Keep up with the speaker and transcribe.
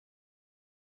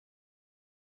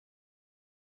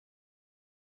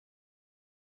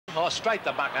Oh, straight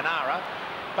to Buckenara.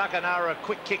 Buckenara, a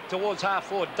quick kick towards half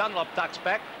forward. Dunlop ducks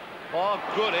back. Oh,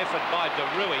 good effort by Da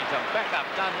Rui to back up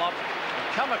Dunlop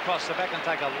and come across the back and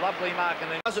take a lovely mark. And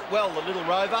then does it well, the little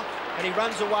rover, and he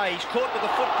runs away. He's caught with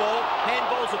the football,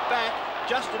 handballs it back.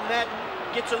 Justin Madden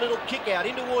gets a little kick out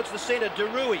in towards the centre. Da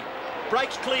Rui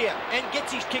breaks clear and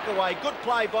gets his kick away. Good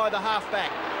play by the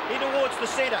halfback. In towards the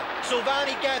centre.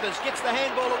 Silvani gathers, gets the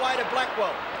handball away to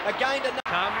Blackwell. Again to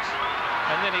comes,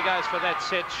 and then he goes for that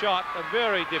set shot. A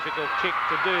very difficult kick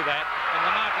to do that. And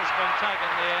the mark has been taken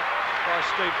there by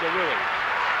Steve Da Rui.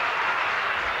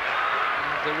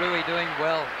 Da Rui doing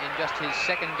well in just his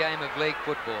second game of league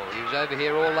football. He was over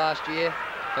here all last year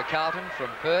for Carlton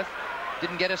from Perth.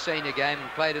 Didn't get a senior game and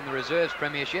played in the reserves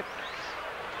premiership.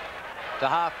 To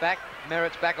half-back,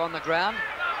 Merritt's back on the ground.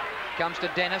 Comes to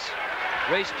Dennis.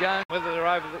 Reece Jones. Whether they're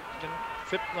over, can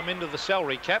fit them into the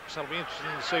salary caps. It'll be interesting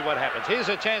to see what happens.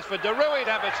 Here's a chance for Da Rui to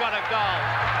have a shot at goal.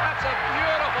 That's a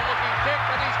beautiful looking kick,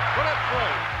 but he's put it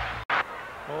through.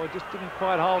 Oh, it just didn't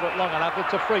quite hold it long enough.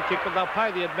 It's a free kick, but they'll pay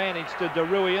the advantage to Da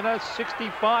Rui in a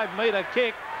 65-metre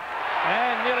kick.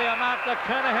 And nearly a mark to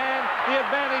Kernahan. The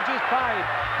advantage is paid.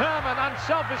 Herman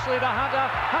unselfishly to Hunter.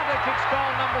 Hunter kicks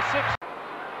goal number 6.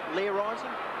 Lear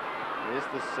Rising. There's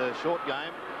this short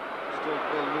game. Still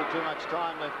a little too much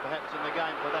time left perhaps in the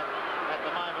game for that at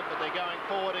the moment, but they're going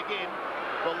forward again.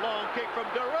 The long kick from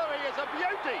Da Rui is a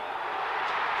beauty.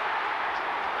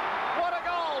 What a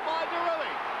goal by Da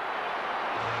Rui.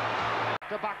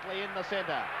 To Buckley in the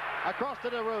centre. Across to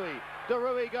Da Rui. Da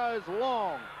Rui goes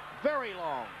long, very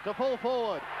long, to full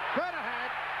forward.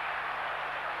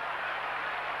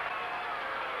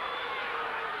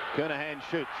 Kernahan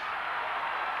shoots.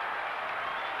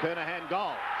 Kernahan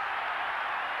goal.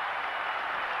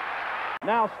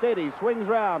 Now steady, swings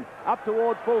round, up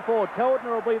towards full forward.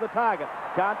 Cordner will be the target.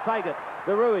 Can't take it.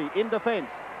 Da Rui in defence.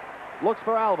 Looks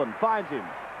for Alvin, finds him.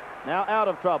 Now out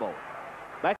of trouble.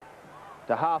 Back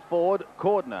to half forward,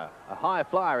 Cordner. A high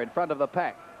flyer in front of the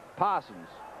pack. Parsons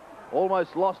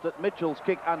almost lost it. Mitchell's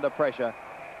kick under pressure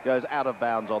goes out of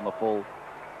bounds on the full.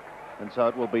 And so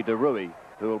it will be Da Rui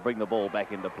who will bring the ball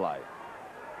back into play.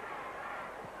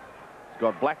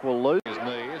 Got Blackwell loose. His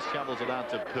knees, shovels it out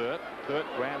to Pert. Pert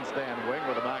grandstand wing,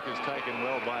 where the mark is taken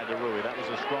well by Da Rui. That was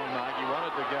a strong mark. He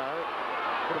wanted to go.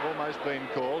 Could have almost been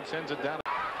called. Sends it down.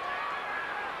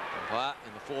 Umpire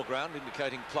in the foreground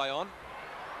indicating play on.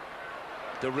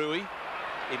 Da Rui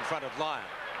in front of Lyon.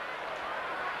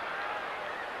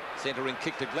 Centering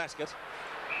kick to Glasgow.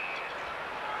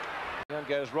 Down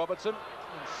goes Robertson.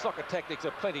 And soccer tactics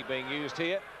are plenty being used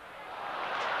here.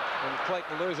 And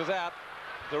Clayton loses out.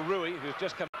 Da Rui, who's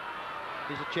just come.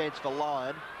 Here's a chance for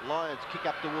Lyon. Lyon's kick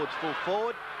up towards full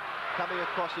forward. Coming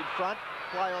across in front.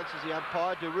 Play on, says the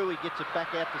umpire. Da Rui gets it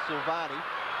back out to Silvani.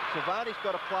 Silvani's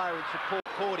got a player in support.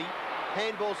 Cordy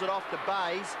handballs it off to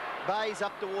Bays. Bays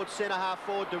up towards centre half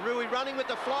forward. Da Rui running with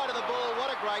the flight of the ball. What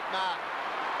a great mark.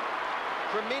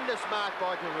 Tremendous mark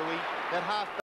by Da Rui. That half